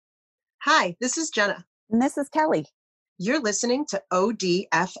Hi, this is Jenna. And this is Kelly. You're listening to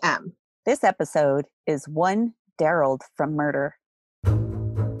ODFM. This episode is One Darold from Murder.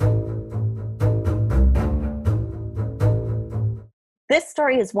 This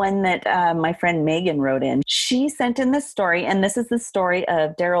story is one that my friend Megan wrote in. She sent in this story, and this is the story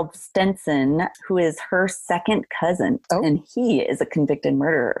of Darold Stenson, who is her second cousin, and he is a convicted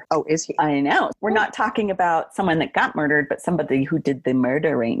murderer. Oh, is he? I know. We're not talking about someone that got murdered, but somebody who did the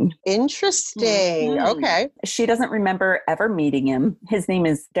murdering. Interesting. Mm-hmm. Okay. She doesn't remember ever meeting him. His name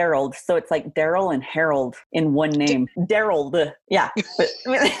is Darold, so it's like Daryl and Harold in one name. Darold. Yeah. But,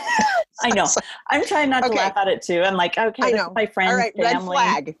 I know. I'm trying not to laugh at it too. I'm like, okay, I know. This is my friend's All right, family. red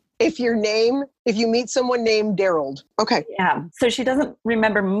flag. If you meet someone named Darold. Okay. Yeah. So she doesn't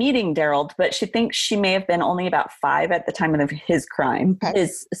remember meeting Darold, but she thinks she may have been only about 5 at the time of his crime. Okay.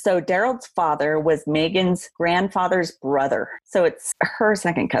 So Darold's father was Megan's grandfather's brother. So it's her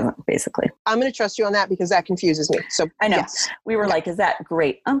second cousin, basically. I'm going to trust you on that because that confuses me. So I know. Yes. We were like, is that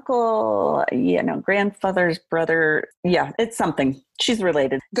great uncle? Grandfather's brother. Yeah, it's something. She's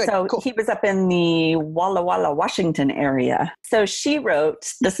related. Good, so cool. He was up in the Walla Walla, Washington area. So she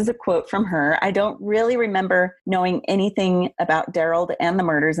wrote, this is a quote from her, "I don't really remember knowing anything about Darold and the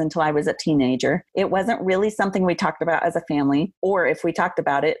murders until I was a teenager. It wasn't really something we talked about as a family, or if we talked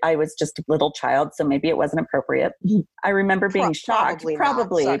about it, I was just a little child, so maybe it wasn't appropriate. I remember being shocked.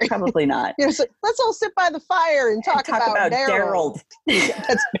 Probably not. You're like, let's all sit by the fire and talk about Darold. That's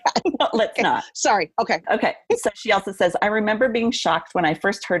bad. No, let's not. Sorry. Okay. So she also says, I remember being shocked when I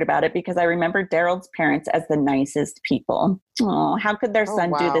first heard about it because I remember Darold's parents as the nicest people. Oh, how could their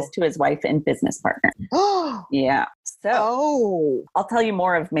son do this to his wife and business partner? Yeah. So I'll tell you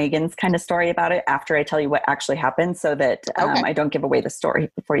more of Megan's kind of story about it after I tell you what actually happened so that I don't give away the story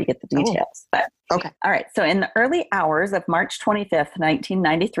before you get the details. But all right. So in the early hours of March 25th,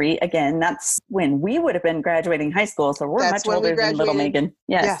 1993, again, that's when we would have been graduating high school. So we're much older than little Megan.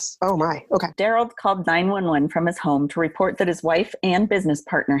 Yes. Oh my. Okay. Darold called 911 from his home to report that his wife and business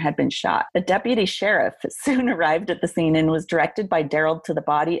partner had been shot. A deputy sheriff soon arrived at the scene and was directed by Darold to the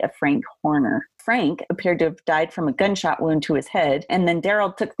body of Frank Horner. Frank appeared to have died from a gunshot wound to his head, and then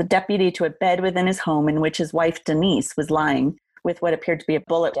Darold took the deputy to a bed within his home in which his wife Denise was lying with what appeared to be a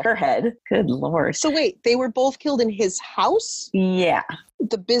bullet to her head. Good Lord. So wait, they were both killed in his house? Yeah.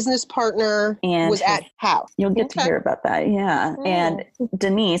 The business partner was at house. You'll get to hear about that. Yeah. And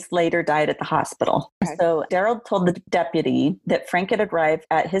Denise later died at the hospital. So Darold told the deputy that Frank had arrived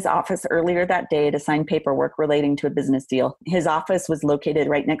at his office earlier that day to sign paperwork relating to a business deal. His office was located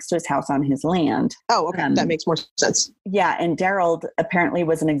right next to his house on his land. Oh, okay. That makes more sense. Yeah. And Darold apparently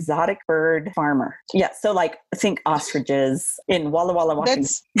was an exotic bird farmer. Yeah. So like think ostriches in Walla Walla, Washington.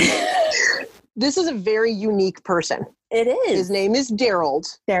 This is a very unique person. It is. His name is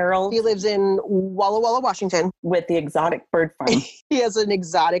Darold. He lives in Walla Walla, Washington. With the exotic bird farm. He has an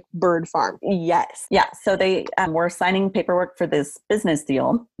exotic bird farm. Yes. Yeah. So they were signing paperwork for this business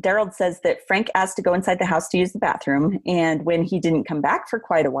deal. Darold says that Frank asked to go inside the house to use the bathroom. And when he didn't come back for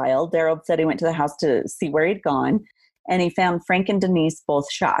quite a while, Darold said he went to the house to see where he'd gone. And he found Frank and Denise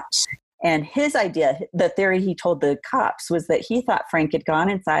both shot. And his idea, the theory he told the cops, was that he thought Frank had gone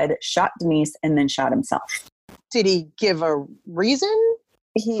inside, shot Denise, and then shot himself. Did he give a reason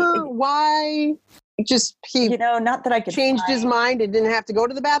for why? Not that I could changed his mind and didn't have to go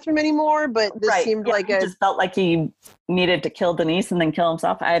to the bathroom anymore, but this seemed like he just felt like he needed to kill Denise and then kill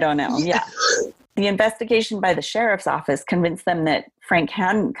himself. I don't know. Yeah. The investigation by the sheriff's office convinced them that Frank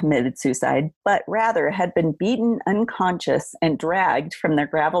hadn't committed suicide, but rather had been beaten unconscious and dragged from their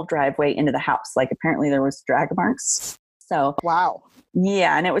gravel driveway into the house. Like apparently there was drag marks. So wow.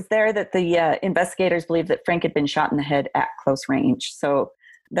 Yeah, and it was there that the investigators believed that Frank had been shot in the head at close range. So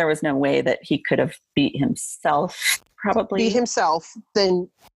there was no way that he could have beat himself. Probably beat himself, then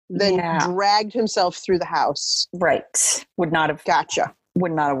dragged himself through the house. Right. Would not have. Gotcha.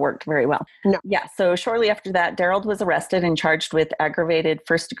 Would not have worked very well. No. Yeah. So shortly after that, Darold was arrested and charged with aggravated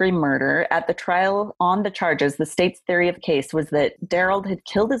first-degree murder. At the trial on the charges, the state's theory of the case was that Darold had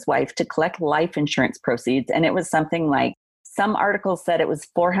killed his wife to collect life insurance proceeds, and it was something like some articles said it was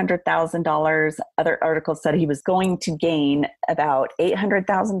 $400,000. Other articles said he was going to gain about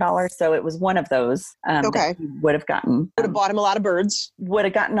 $800,000. So it was one of those that he would have gotten. Would have bought him a lot of birds. Would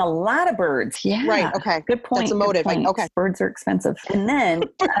have gotten a lot of birds. Yeah. Right. Okay. Good point. That's a motive. Okay. Birds are expensive. And then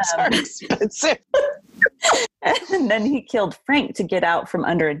birds are expensive. And then he killed Frank to get out from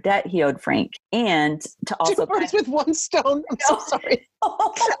under a debt he owed Frank. And to also... 2 birds with 1 stone. I'm so sorry. I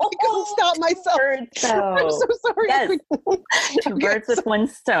couldn't stop myself. I'm so sorry. Yes. 2 birds with 1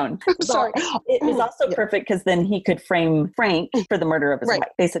 stone. I'm sorry. It was also perfect because then he could frame Frank for the murder of his wife,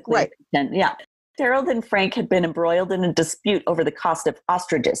 basically. Right. And, yeah. Darold and Frank had been embroiled in a dispute over the cost of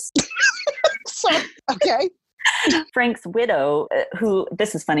ostriches. Okay. Frank's widow, who,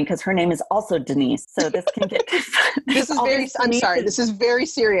 this is funny because her name is also Denise, so this can get... I'm sorry, this is very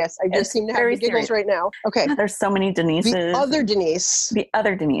serious. I just seem to have the giggles right now. Okay. There's so many Denises. The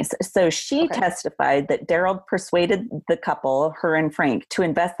other Denise. So she testified that Darold persuaded the couple, her and Frank, to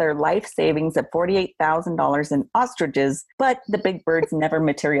invest their life savings of $48,000 in ostriches, but the big birds never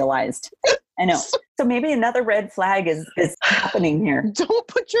materialized. I know. So maybe another red flag is happening here. Don't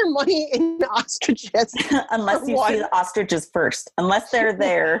put your money in the ostriches. Unless you see the ostriches first. Unless they're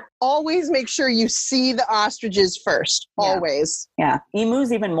there. Always make sure you see the ostriches first. Yeah. Always. Yeah.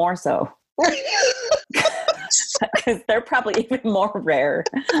 Emus even more so. Because they're probably even more rare.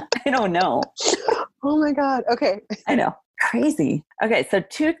 I don't know. Oh my God. Okay. I know. Crazy. Okay, so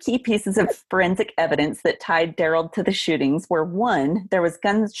 2 key pieces of forensic evidence that tied Darold to the shootings were: 1, there was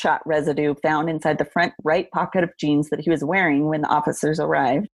gunshot residue found inside the front right pocket of jeans that he was wearing when the officers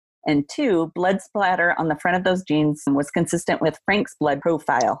arrived. And 2, blood splatter on the front of those jeans was consistent with Frank's blood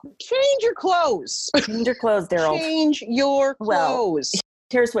profile. Change your clothes. Change your clothes, Darold. Change your clothes. Well,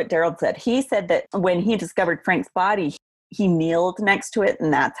 here's what Darold said. He said that when he discovered Frank's body, he kneeled next to it,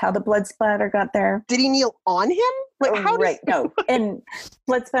 and that's how the blood splatter got there. Did he kneel on him? Like, No. And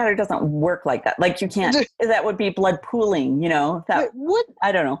blood splatter doesn't work like that. Like, you can't, that would be blood pooling, what?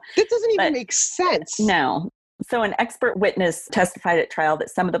 I don't know. That doesn't even make sense. No. So an expert witness testified at trial that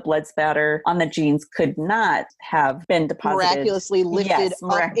some of the blood spatter on the jeans could not have been deposited. Miraculously lifted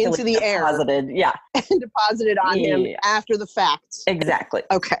up into the air. Yeah. And deposited on him after the fact. Exactly.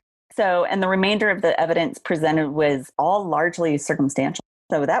 Okay. So, and the remainder of the evidence presented was all largely circumstantial.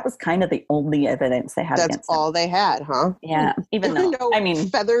 So that was kind of the only evidence they had against him. That's all they had, huh? Yeah. Even though,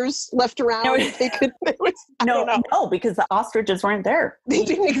 feathers left around. No, because the ostriches weren't there. They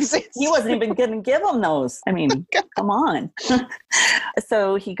didn't exist. He wasn't even going to give them those. I mean, come on.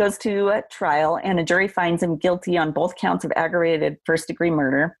 So he goes to trial, and a jury finds him guilty on both counts of aggravated first-degree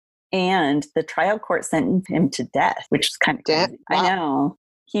murder. And the trial court sentenced him to death, which is kind of crazy. Wow. I know.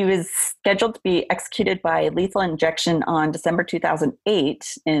 He was scheduled to be executed by lethal injection on December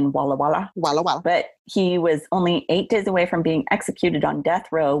 2008 in Walla Walla. Walla Walla. But he was only 8 days away from being executed on death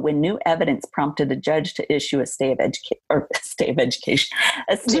row when new evidence prompted a judge to issue a stay of execution.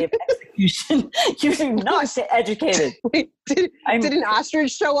 You do not get educated. Wait, did an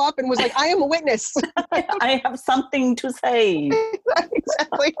ostrich show up and was like, I am a witness. I have something to say.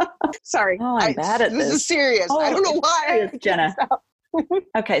 Exactly. Sorry. Oh, I'm bad at this. This is serious. I don't know why. Serious, Jenna.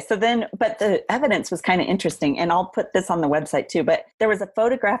 Okay, so then, but the evidence was kind of interesting, and I'll put this on the website too, but there was a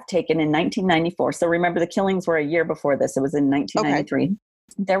photograph taken in 1994. So remember, the killings were a year before this. It was in 1993. Okay.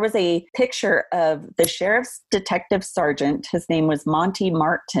 There was a picture of the sheriff's detective sergeant. His name was Monty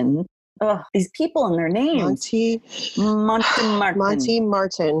Martin. Oh, these people and their names. Monty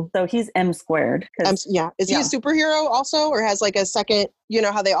Martin. So he's M squared. Is he a superhero also, or has like a second,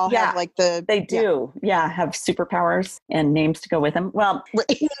 how they all have like the... They do. Have superpowers and names to go with them. Well...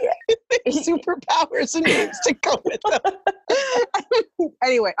 superpowers and names to go with them.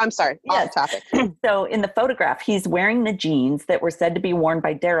 Anyway, I'm sorry. Off topic. So in the photograph, he's wearing the jeans that were said to be worn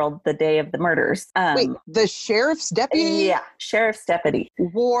by Darold the day of the murders. Wait, the sheriff's deputy? Yeah, sheriff's deputy.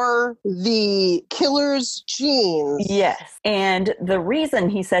 Wore the killer's jeans. Yes. And the reason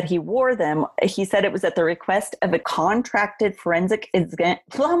he said he wore them, he said it was at the request of a contracted forensic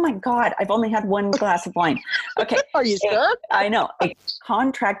Oh my God, I've only had one glass of wine. Okay. Are you sure? I know. A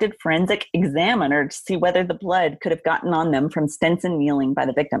contracted forensic examiner to see whether the blood could have gotten on them from Stenson kneeling by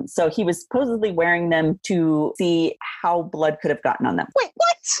the victim. So he was supposedly wearing them to see how blood could have gotten on them. Wait,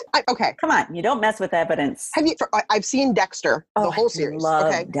 what? Okay. Come on. You don't mess with evidence. I've seen Dexter, the whole series.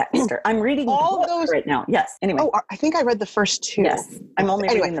 Love Dexter. I'm reading all those right now. Yes. Anyway. Oh, I think I read the first 2. Yes. I'm only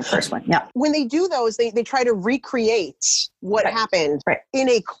reading the first one. Yeah. When they do those, they try to recreate what happened in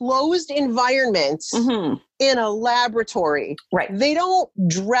a closed environment. Mm-hmm. In a laboratory. Right. They don't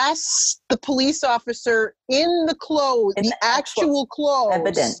dress the police officer in the clothes, in the actual clothes.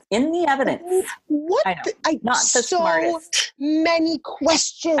 Evidence. In the evidence. What? I know. Not the smartest. Many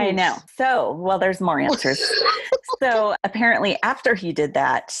questions. I know. So, well, there's more answers. So apparently after he did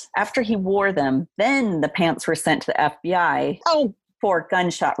that, after he wore them, then the pants were sent to the FBI. Oh. For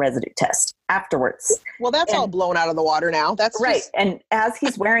gunshot residue test. afterwards. Well, that's all blown out of the water now. That's right. And as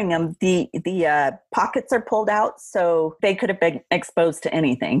he's wearing them, the pockets are pulled out, so they could have been exposed to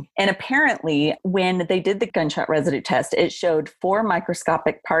anything. And apparently, when they did the gunshot residue test, it showed 4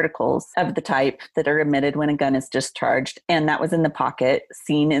 microscopic particles of the type that are emitted when a gun is discharged, and that was in the pocket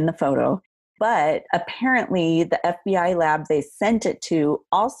seen in the photo. But apparently the FBI lab they sent it to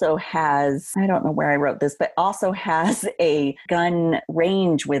also has, I don't know where I wrote this, but also has a gun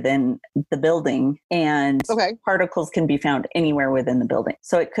range within the building, and particles can be found anywhere within the building.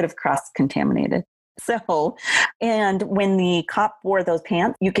 So it could have cross-contaminated. So, and when the cop wore those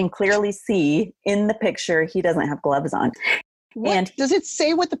pants, you can clearly see in the picture he doesn't have gloves on. And does it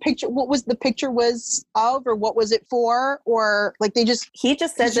say what the picture was of, or what was it for? Or like he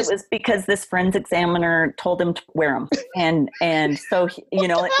just says it was because this forensic examiner told him to wear them. And so,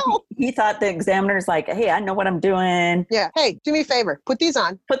 he thought the examiner's like, hey, I know what I'm doing. Yeah. Hey, do me a favor. Put these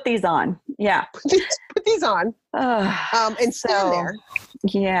on. Yeah. Put these on. And stand there.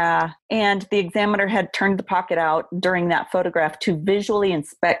 Yeah. And the examiner had turned the pocket out during that photograph to visually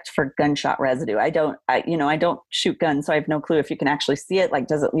inspect for gunshot residue. I don't shoot guns, so I have no clue if you can actually see it. Like,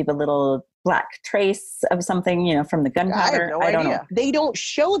 does it leave a little black trace of something, from the gunpowder? I don't know. They don't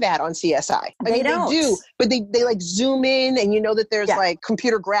show that on CSI. They do, but they like zoom in, and that there's like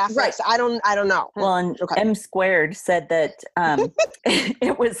computer graphics. Right. I don't know. Well, and M Squared said that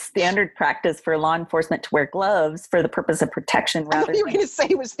it was standard practice for law enforcement to wear gloves for the purpose of protection. I thought you were going to say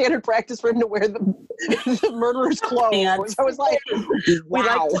it was standard practice for him to wear the murderer's clothes. I was like,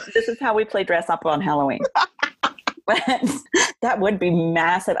 wow. This is how we play dress up on Halloween. But that would be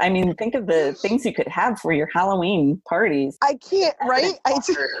massive. I mean, think of the things you could have for your Halloween parties. I can't, right? I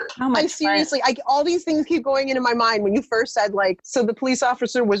seriously, all these things keep going into my mind when you first said, so the police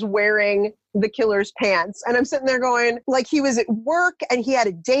officer was wearing the killer's pants. And I'm sitting there going, he was at work and he had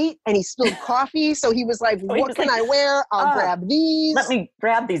a date and he spilled coffee. So he was like, what can I wear? I'll grab these. Let me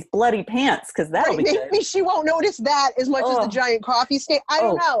grab these bloody pants, because that'll be good. Maybe she won't notice that as much as the giant coffee stain. I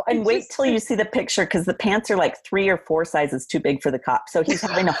don't know. And wait till you see the picture, because the pants are 3 or 4 sizes too big for the cop. So he's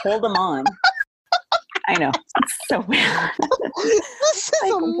having to hold them on. I know. It's so weird. This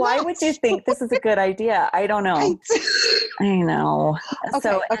is why would you think this is a good idea? I don't know. I know.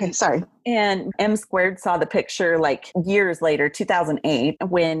 Okay, sorry. And M Squared saw the picture years later, 2008,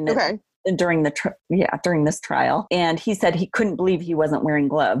 when during this trial, and he said he couldn't believe he wasn't wearing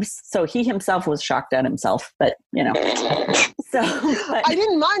gloves. So he himself was shocked at himself, but I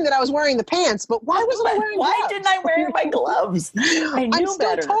didn't mind that I was wearing the pants, but why wasn't I wearing gloves? Why didn't I wear my gloves? I'm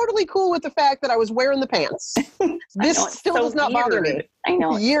still totally cool with the fact that I was wearing the pants. This still does not bother me. I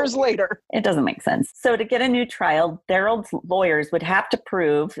know. Years later. It doesn't make sense. So to get a new trial, Darold's lawyers would have to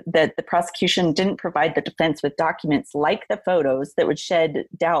prove that the prosecution didn't provide the defense with documents like the photos that would shed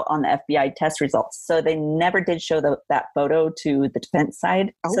doubt on the FBI test results. So they never did show that photo to the defense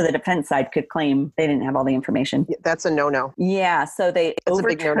side. So the defense side could claim they didn't have all the information. Yeah, that's a no-no. Yeah. So they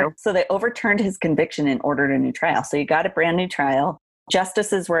overturned his conviction and ordered a new trial. So you got a brand new trial.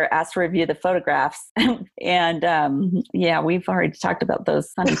 Justices were asked to review the photographs. And we've already talked about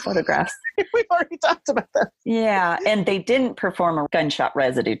those funny photographs. We've already talked about that. Yeah. And they didn't perform a gunshot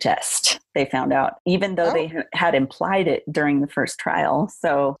residue test, they found out, even though they had implied it during the first trial.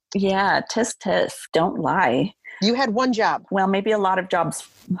 So test, don't lie. You had one job. Well, maybe a lot of jobs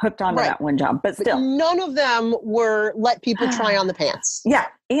hooked onto that one job, but still. None of them were let people try on the pants. Yeah.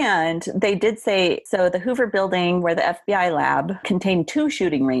 And they did say, so the Hoover building where the FBI lab contained 2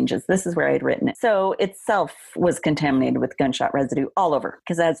 shooting ranges. This is where I had written it. So itself was contaminated with gunshot residue all over,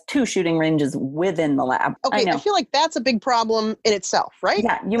 because it has 2 shooting ranges within the lab. Okay, I feel like that's a big problem in itself, right?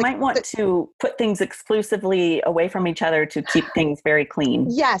 Yeah, you might want to put things exclusively away from each other to keep things very clean.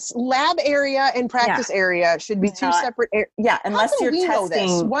 Yes, lab area and practice area should be 2 separate areas. Yeah, unless you're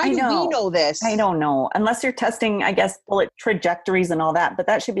testing. Why do we know this? I don't know. Unless you're testing, I guess, bullet trajectories and all that, but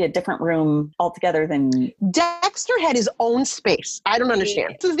that should be a different room altogether than... Dexter had his own space. I don't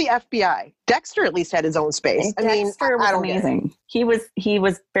understand. This is the FBI. Dexter at least had his own space. Dexter was amazing. He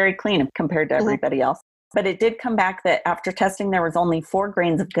was very clean compared to everybody else. But it did come back that after testing, there was only 4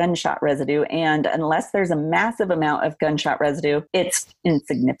 grains of gunshot residue. And unless there's a massive amount of gunshot residue, it's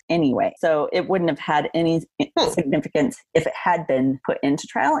insignificant anyway. So it wouldn't have had any significance if it had been put into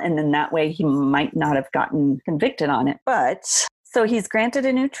trial. And then that way he might not have gotten convicted on it. But so he's granted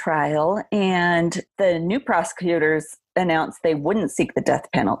a new trial, and the new prosecutors announced they wouldn't seek the death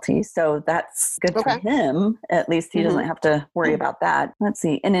penalty. So that's good for him. At least he doesn't have to worry about that. Let's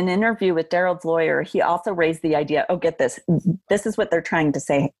see. In an interview with Darold's lawyer, he also raised the idea, get this. This is what they're trying to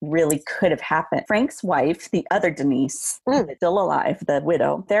say really could have happened. Frank's wife, the other Denise, still alive, the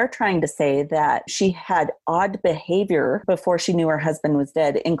widow, they're trying to say that she had odd behavior before she knew her husband was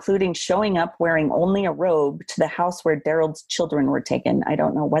dead, including showing up wearing only a robe to the house where Darold's children were taken. I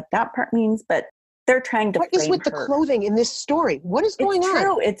don't know what that part means, but they're trying to What is with the clothing in this story? What is going on? It's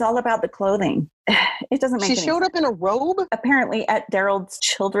true. It's all about the clothing. It doesn't make sense. She showed up in a robe? Apparently at Darold's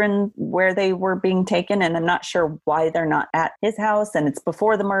children where they were being taken, and I'm not sure why they're not at his house, and it's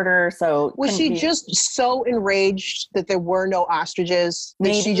before the murder, so... Was she just so enraged that there were no ostriches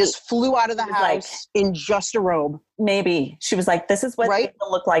that she just flew out of the house in just a robe? Maybe. She was like, this is what they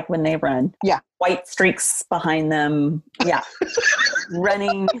look like when they run. Yeah. White streaks behind them. Yeah.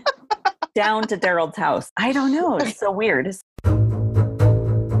 Running down to Darold's house. I don't know. It's so weird.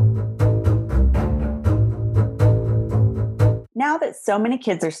 Now that so many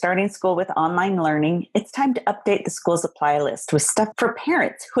kids are starting school with online learning, it's time to update the school supply list with stuff for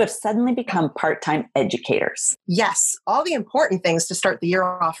parents who have suddenly become part-time educators. Yes, all the important things to start the year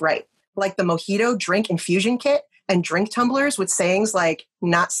off right, like the Mojito drink infusion kit and drink tumblers with sayings like,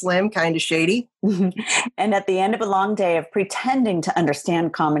 not slim, kind of shady. And at the end of a long day of pretending to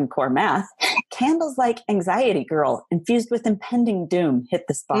understand Common Core math, candles like Anxiety Girl, infused with impending doom, hit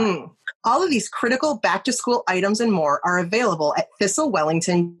the spot. All of these critical back-to-school items and more are available at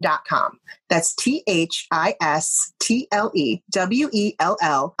thistlewellington.com. That's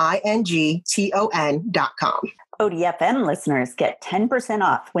THISTLEWELLINGTON.com. ODFM listeners get 10%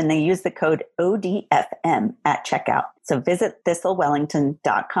 off when they use the code ODFM at checkout. So visit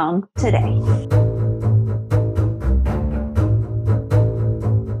thistlewellington.com today.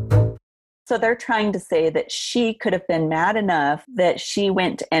 So they're trying to say that she could have been mad enough that she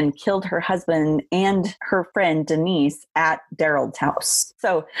went and killed her husband and her friend Denise at Darold's house.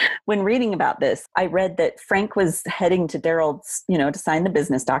 So when reading about this, I read that Frank was heading to Darold's, to sign the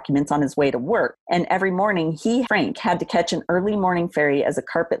business documents on his way to work. And every morning Frank had to catch an early morning ferry as a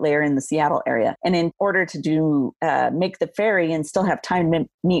carpet layer in the Seattle area. And in order to make the ferry and still have time to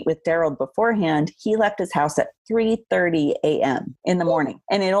meet with Darold beforehand, he left his house at 3:30 a.m. in the morning.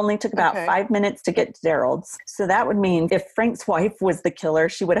 And it only took about 5 minutes to get to Darold's. So that would mean if Frank's wife was the killer,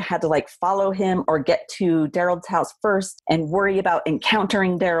 she would have had to follow him or get to Darold's house first and worry about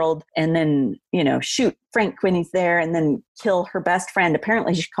encountering Darold and then, shoot Frank when he's there and then kill her best friend.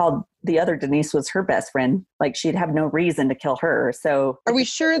 Apparently she called the other Denise was her best friend. She'd have no reason to kill her. So are we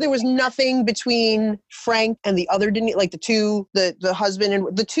sure there was nothing between Frank and the other Denise, the two, the husband and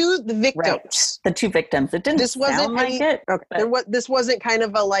the victims? Right. The two victims. It didn't sound like it. Okay. This wasn't kind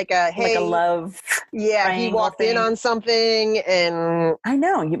of a love. Yeah. He walked in on something and I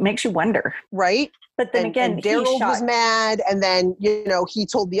know, it makes you wonder. Right. But then again, Darold was mad, and then he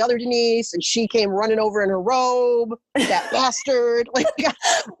told the other Denise, and she came running over in her robe. That bastard!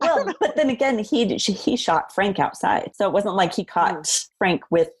 Well, but then again, he shot Frank outside, so it wasn't like he caught Frank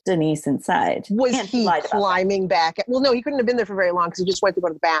with Denise inside. Was he climbing back? Well, no, he couldn't have been there for very long because he just went to go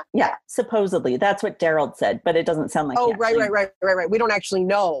to the bath. Yeah, supposedly that's what Darold said, but it doesn't sound like. Oh, right. We don't actually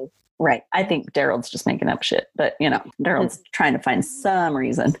know. Right. I think Darold's just making up shit, but Darold's trying to find some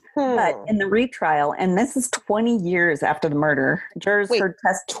reason. But in the retrial, and this is 20 years after the murder, jurors heard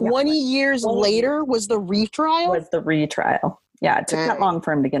testimony. 20 years later was the retrial? Yeah, it took that long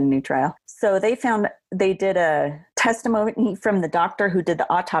for him to get a new trial. So they did a testimony from the doctor who did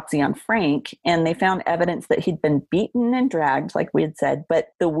the autopsy on Frank, and they found evidence that he'd been beaten and dragged, like we had said, but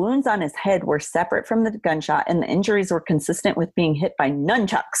the wounds on his head were separate from the gunshot, and the injuries were consistent with being hit by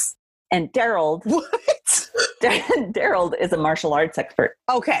nunchucks. And Darold... What? Darold is a martial arts expert.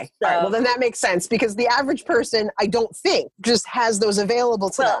 Okay. So, all right. Well, then that makes sense because the average person, I don't think, just has those available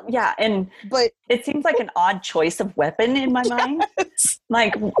to them. Yeah. But it seems like an odd choice of weapon in my mind.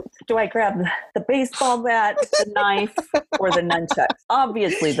 Do I grab the baseball bat, the knife, or the nunchucks?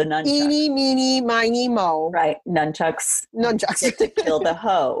 Obviously, the nunchucks. Eeny, meeny, miny, mo. Right. Nunchucks. Get to kill the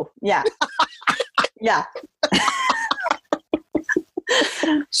hoe. Yeah. Yeah.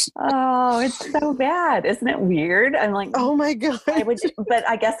 Oh, it's so bad. Isn't it weird? I'm like, oh my God. But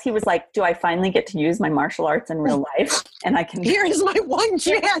I guess he was like, do I finally get to use my martial arts in real life? And I can. Here is my one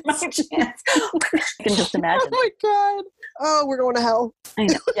chance. I can just imagine. Oh my God. Oh, we're going to hell. I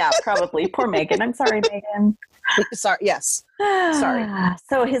know. Yeah, probably. Poor Megan. I'm sorry, Megan. Sorry. Yes. Sorry.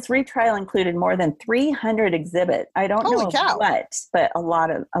 So his retrial included more than 300 exhibits. I don't know what, but a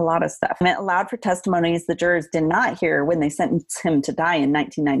lot of stuff. And it allowed for testimonies the jurors did not hear when they sentenced him to die in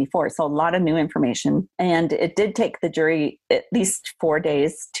 1994. So a lot of new information. And it did take the jury at least 4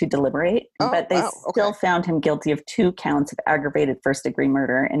 days to deliberate, but they still found him guilty of 2 counts of aggravated first-degree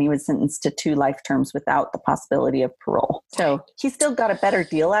murder, and he was sentenced to 2 life terms without the possibility of parole. So he still got a better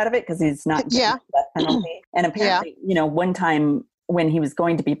deal out of it because he's not getting the death penalty. And apparently, one time when he was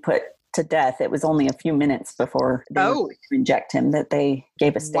going to be put to death, it was only a few minutes before they were going to inject him that they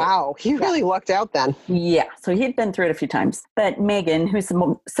gave a statement. Wow, he really lucked out then. Yeah, so he'd been through it a few times. But Megan, who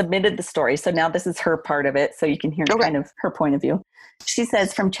submitted the story, so now this is her part of it, so you can hear kind of her point of view. She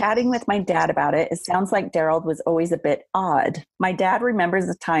says, from chatting with my dad about it, it sounds like Darold was always a bit odd. My dad remembers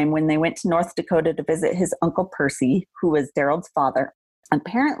a time when they went to North Dakota to visit his Uncle Percy, who was Darold's father.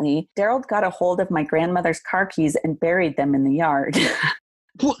 Apparently, Darold got a hold of my grandmother's car keys and buried them in the yard.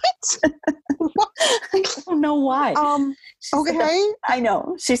 What? I don't know why. Okay. I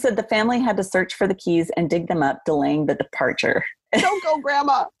know. She said the family had to search for the keys and dig them up, delaying the departure. Don't go,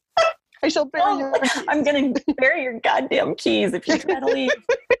 Grandma. I shall bury you. I'm going to bury your goddamn keys if you try to leave.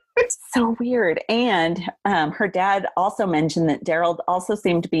 It's so weird. And her dad also mentioned that Darold also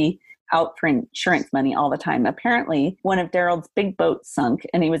seemed to be out for insurance money all the time. Apparently, one of Darold's big boats sunk,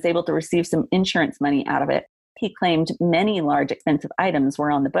 and he was able to receive some insurance money out of it. He claimed many large, expensive items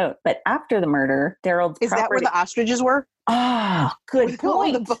were on the boat. But after the murder, Darold's Is that where the ostriches were? Oh, good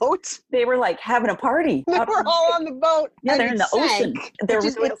point. On the boat? They were like having a party. They were all on the boat. Yeah, they're in the ocean.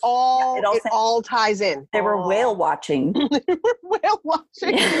 It all ties in. They were whale watching. They were whale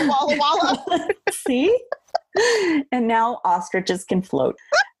watching. Walla Walla. See? And now ostriches can float.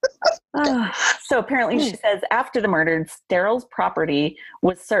 So apparently, she says, after the murders, Darold's property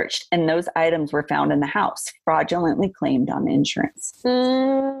was searched and those items were found in the house, fraudulently claimed on insurance.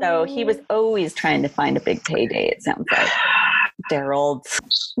 So he was always trying to find a big payday, it sounds like. Darold.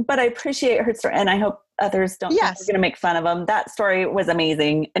 But I appreciate her story, and I hope others don't think we're going to make fun of him. That story was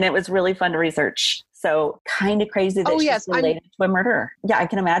amazing, and it was really fun to research. So kind of crazy that she's related to a murderer. Yeah, I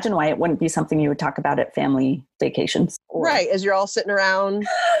can imagine why it wouldn't be something you would talk about at family vacations. Right, as you're all sitting around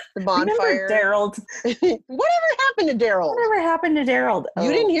the bonfire. Darold. Whatever happened to Darold? Whatever happened to Darold? Oh.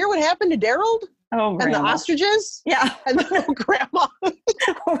 You didn't hear what happened to Darold? Oh, Grandma. And the ostriches? Yeah. And the grandma.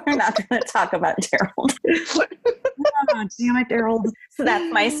 We're not going to talk about Darold. Oh, damn it, Darold. So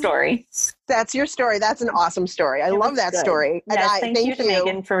that's my story. That's your story. That's an awesome story. I love that story. Yes, and thank you to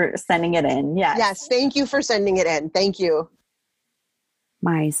Megan for sending it in. Yes. Yes, thank you for sending it in. Thank you.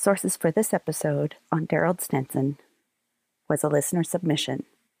 My sources for this episode on Darold Stenson was a listener submission.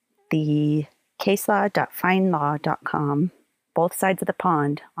 The caselaw.findlaw.com, Both Sides of the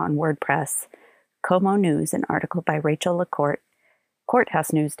Pond on WordPress, Como News, an article by Rachel LaCourte,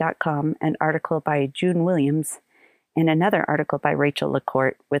 courthousenews.com, an article by June Williams, and another article by Rachel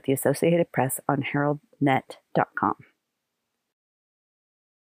LaCourte with the Associated Press on heraldnet.com.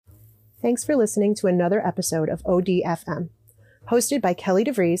 Thanks for listening to another episode of ODFM, hosted by Kelly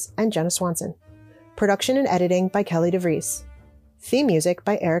DeVries and Jenna Swanson. Production and editing by Kelly DeVries. Theme music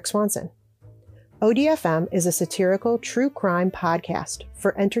by Eric Swanson. ODFM is a satirical true crime podcast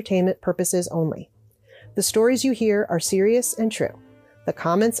for entertainment purposes only. The stories you hear are serious and true. The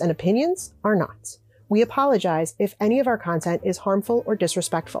comments and opinions are not. We apologize if any of our content is harmful or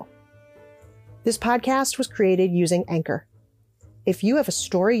disrespectful. This podcast was created using Anchor. If you have a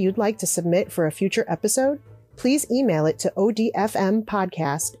story you'd like to submit for a future episode, please email it to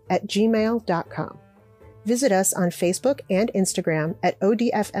odfmpodcast@gmail.com. Visit us on Facebook and Instagram at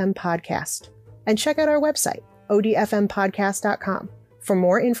ODFM Podcast. And check out our website, odfmpodcast.com, for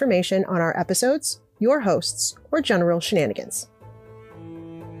more information on our episodes, your hosts, or general shenanigans.